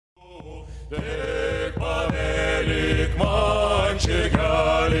Our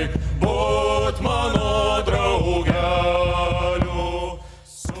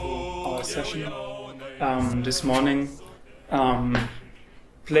session this morning,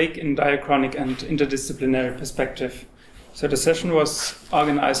 Plague in Diachronic and Interdisciplinary Perspective. So the session was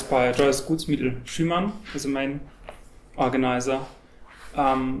organized by Joyce Gutsmiedel-Schümann, who's the main organizer.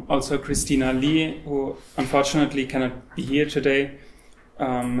 Also Christina Lee, who unfortunately cannot be here today,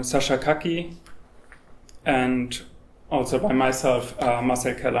 Sasha Kaki, and also by myself,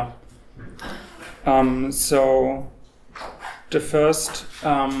 Marcel Keller. So the first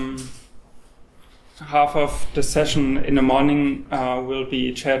half of the session in the morning will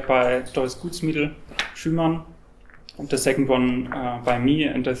be chaired by Joyce Gutsmiedel-Schümann, the second one by me,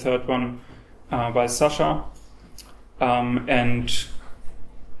 and the third one by Sasha. And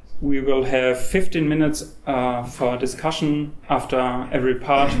we will have 15 minutes for discussion after every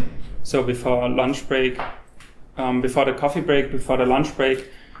part. So before lunch break, before the coffee break, before the lunch break,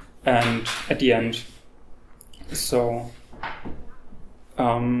 and at the end. So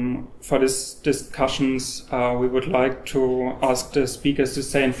for these discussions, we would like to ask the speakers to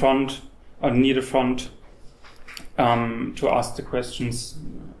stay in front or near the front to ask the questions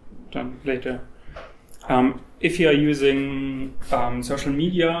later. If you are using social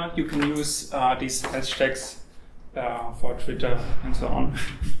media, you can use these hashtags for Twitter and so on.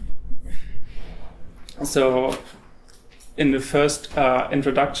 So in the first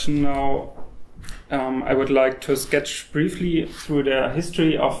introduction now, I would like to sketch briefly through the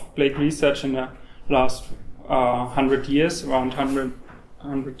history of plague research in the last 100 years, around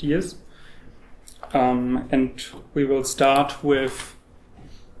 100 years. And we will start with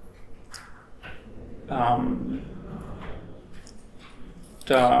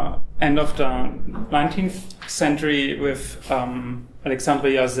the end of the 19th century with Alexandre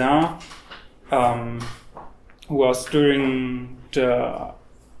Yersinia, who was during the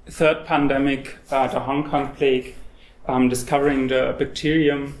third pandemic, the Hong Kong plague, discovering the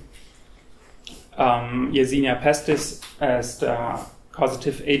bacterium Yersinia pestis as the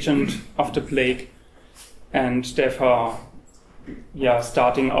causative agent of the plague, and therefore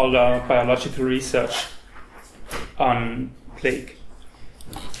starting all the biological research on plague.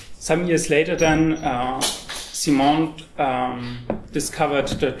 Some years later then, Simon discovered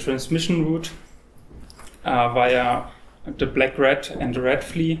the transmission route via the black rat and the rat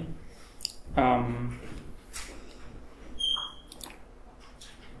flea. Now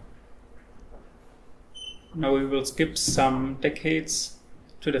we will skip some decades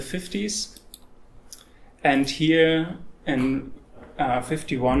to the 50s, and here in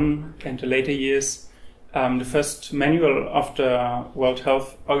 51 and the later years, the first manual of the World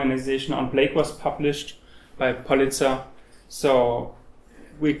Health Organization on plague was published by Politzer. So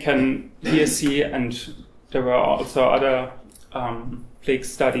we can here see, and there were also other plague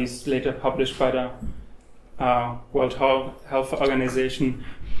studies later published by the World Health Organization,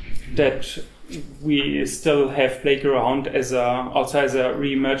 that we still have plague around also as a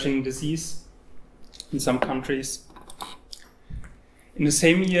re-emerging disease in some countries. In the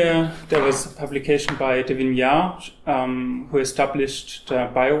same year, there was a publication by de Vignard, who established the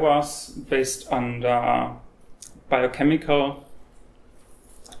biowas based on the biochemical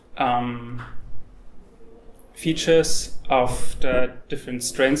features of the different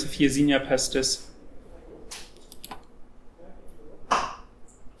strains of Yersinia pestis.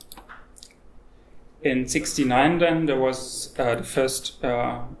 In 1969 then, there was the first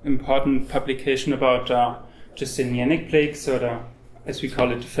important publication about Justinianic Plague, so as we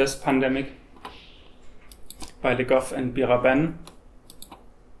call it, the first pandemic, by Le Goff and Biraben.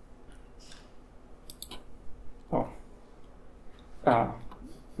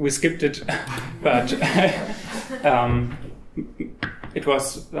 We skipped it, but it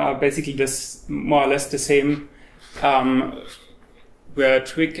was basically this, more or less the same, where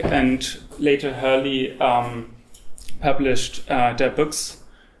Twigg and later Hurley published their books,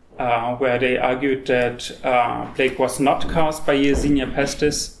 where they argued that plague was not caused by Yersinia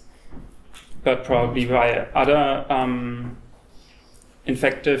pestis, but probably by other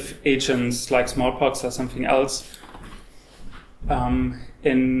infective agents like smallpox or something else.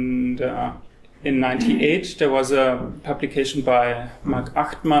 In 1998, there was a publication by Mark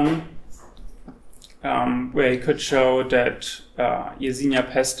Achtmann, where he could show that Yersinia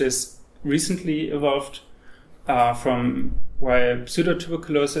pestis recently evolved from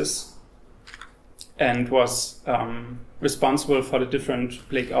pseudotuberculosis and was responsible for the different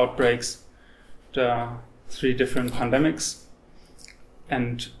plague outbreaks, the 3 different pandemics.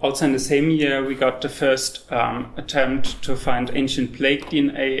 And also in the same year, we got the first attempt to find ancient plague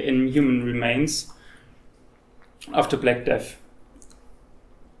DNA in human remains of the Black Death.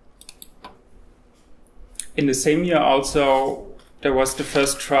 In the same year also, there was the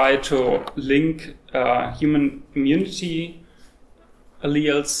first try to link human immunity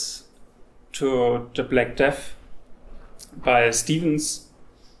alleles to the Black Death by Stevens.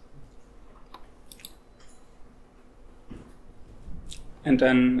 And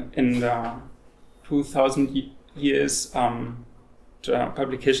then in the 2000 years, the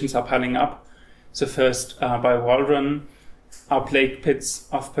publications are piling up. So first by Waldron are plague pits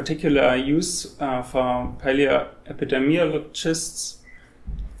of particular use for paleoepidemiologists.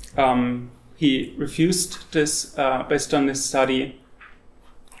 He refused this based on this study.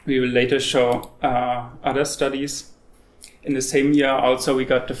 We will later show other studies. In the same year also we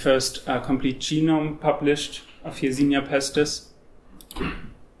got the first complete genome published of Yersinia pestis.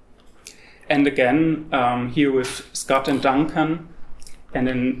 And again, here with Scott and Duncan, and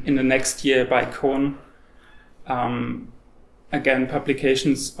in the next year by Cohn, again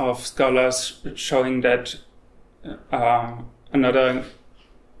publications of scholars showing that another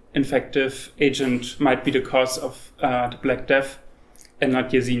infective agent might be the cause of the Black Death and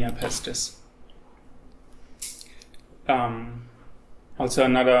not Yersinia pestis. Also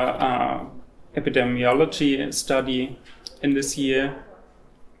another epidemiology study in this year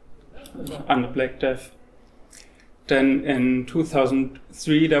on the Black Death. Then in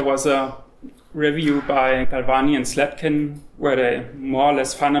 2003 there was a review by Galvani and Slatkin where they more or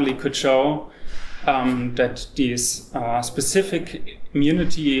less finally could show that these specific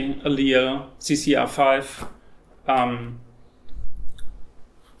immunity allele CCR5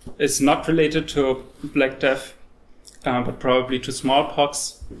 is not related to Black Death, but probably to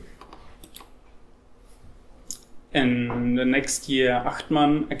smallpox. In the next year,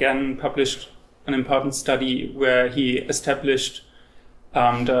 Achtmann again published an important study where he established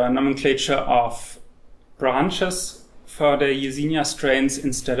the nomenclature of branches for the Yersinia strains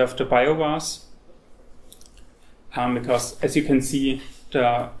instead of the biovars. Because as you can see,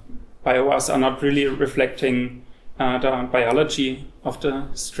 the biovars are not really reflecting the biology of the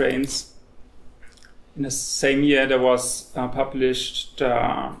strains. In the same year, there was published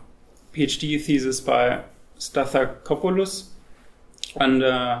the PhD thesis by Stathakopoulos and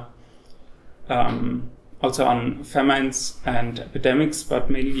also on famines and epidemics, but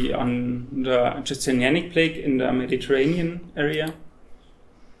mainly on the Justinianic Plague in the Mediterranean area.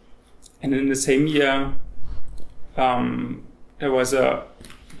 And in the same year, there was a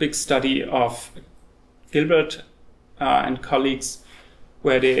big study of Gilbert and colleagues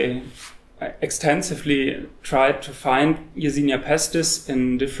where they extensively tried to find Yersinia pestis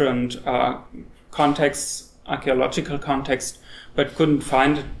in different contexts, archaeological contexts, but couldn't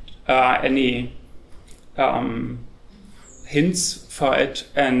find any hints for it,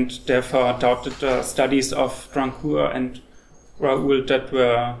 and therefore doubted the studies of Drancourt and Raoul that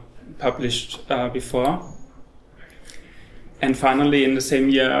were published before. And finally, in the same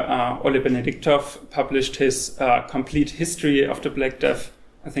year, Ole Benediktov published his complete history of the Black Death.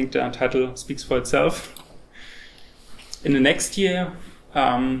 I think the title speaks for itself. In the next year,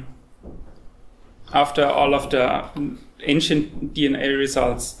 after all of the ancient DNA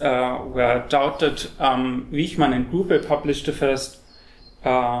results were doubted, Wichmann and Grube published the first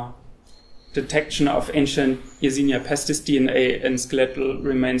detection of ancient Yersinia pestis DNA in skeletal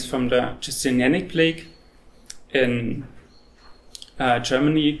remains from the Justinianic Plague in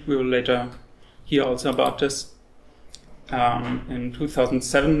Germany. We will later hear also about this. In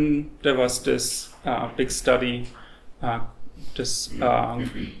 2007, there was this big study, this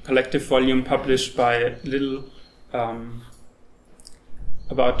collective volume published by Little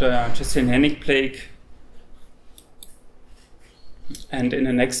about the Justinianic Plague. And in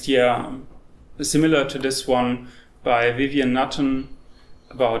the next year, similar to this one, by Vivian Nutton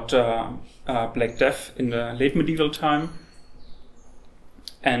about Black Death in the late medieval time.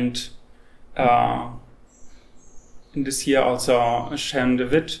 And in this year also Sharon de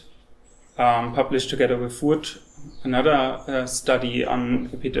Witt published together with Wood another study on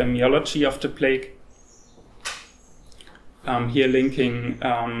epidemiology of the plague, here linking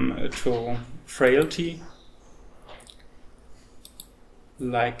to frailty.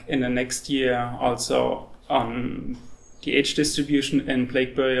 Like in the next year also on the age distribution in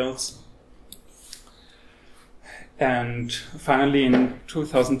plague burials. And finally in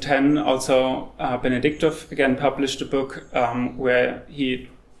 2010 also Benediktov again published a book where he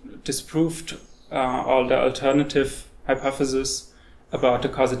disproved all the alternative hypotheses about the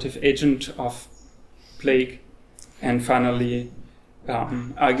causative agent of plague. And finally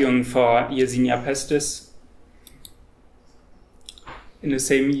arguing for Yersinia pestis. In the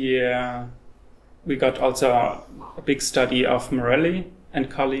same year, we got also a big study of Morelli and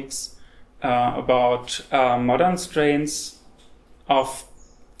colleagues about modern strains of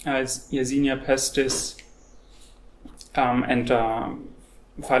Yersinia pestis and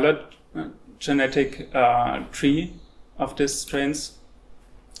phylogenetic tree of these strains.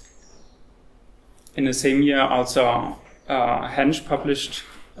 In the same year, also Hensch published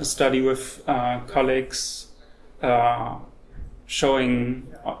a study with colleagues showing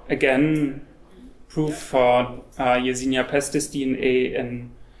again proof for Yersinia pestis DNA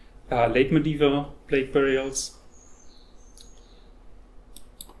in late medieval plague burials.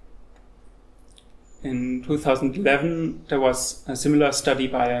 In 2011, there was a similar study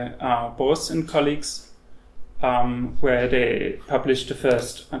by Bose and colleagues where they published the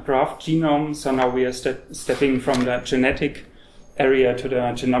first draft genome. So now we are stepping from the genetic area to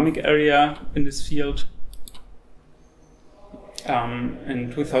the genomic area in this field.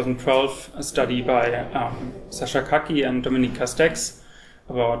 In 2012, a study by Sasha Kaki and Dominique Castex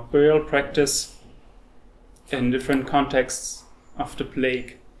about burial practice in different contexts of the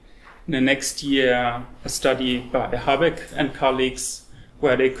plague. In the next year, a study by Habeck and colleagues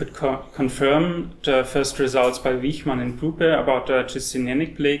where they could confirm the first results by Wichmann and Gruppe about the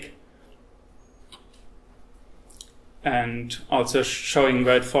Justinianic Plague, and also showing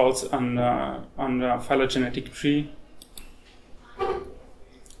where it falls on the phylogenetic tree.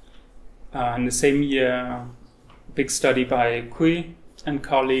 In the same year, a big study by Cui and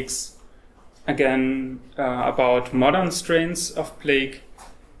colleagues, again about modern strains of plague,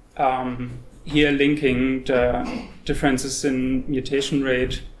 here linking the differences in mutation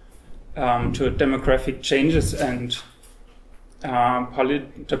rate to demographic changes and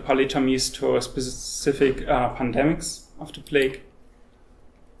the polytomies to specific pandemics of the plague.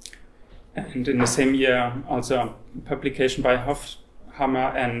 And in the same year, also a publication by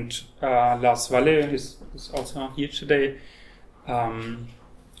Hofhammer and Lars Walle, who's also here today,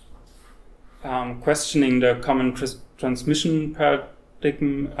 questioning the common transmission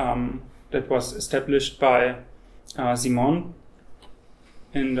paradigm that was established by Simon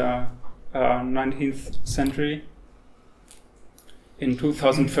in the 19th century. In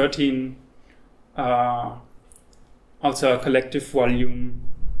 2013, also a collective volume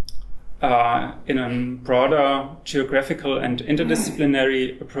in a broader geographical and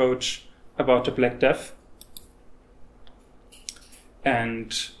interdisciplinary approach about the Black Death.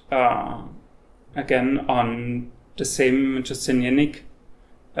 And again, on the same Justinianic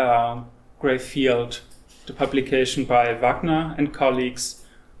grave field, the publication by Wagner and colleagues,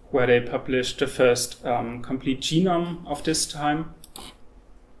 where they published the first complete genome of this time.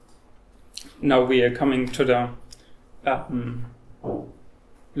 Now we are coming to the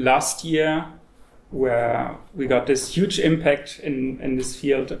last year, where we got this huge impact in this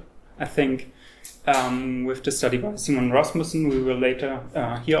field, I think, with the study by Simon Rasmussen. We will later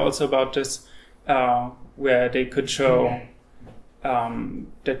hear also about this, where they could show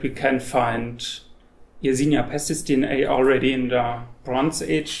that we can find Yersinia pestis DNA already in the Bronze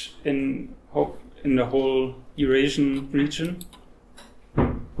Age in the whole Eurasian region.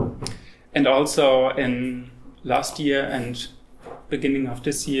 And also in last year and beginning of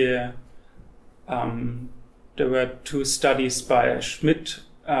this year, there were two studies by Schmidt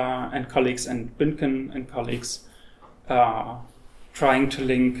and colleagues and Binken and colleagues trying to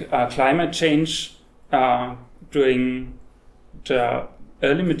link climate change during the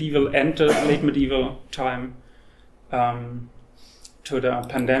early medieval and the late medieval time to the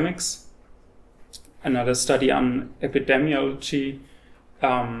pandemics. Another study on epidemiology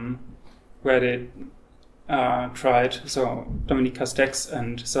where they tried, so Dominique Castex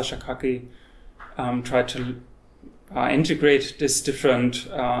and Sasha Kaki tried to integrate these different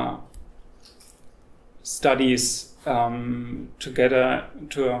studies together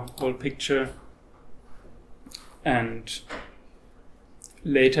to a whole picture. And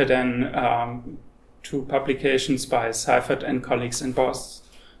later then two publications by Seifert and colleagues and Boss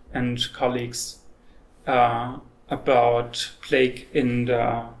and colleagues about plague in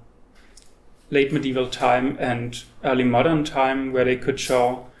the late medieval time and early modern time, where they could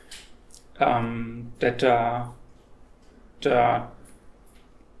show that the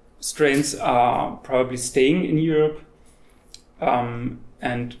strains are probably staying in Europe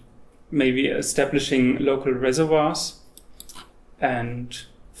and maybe establishing local reservoirs. And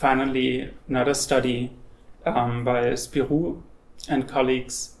finally, another study by Spirou and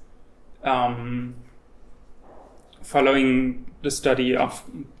colleagues following the study of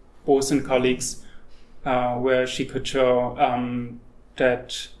Bose and colleagues, where she could show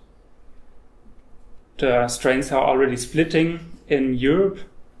that the strains are already splitting in Europe,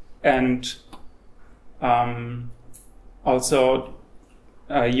 and also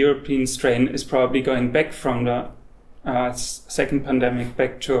a European strain is probably going back from the second pandemic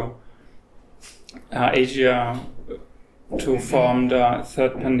back to Asia to form the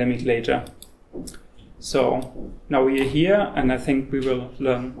third pandemic later. So now we are here, and I think we will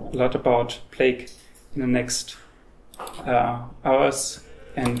learn a lot about plague in the next hours,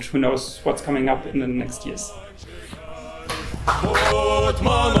 and who knows what's coming up in the next years.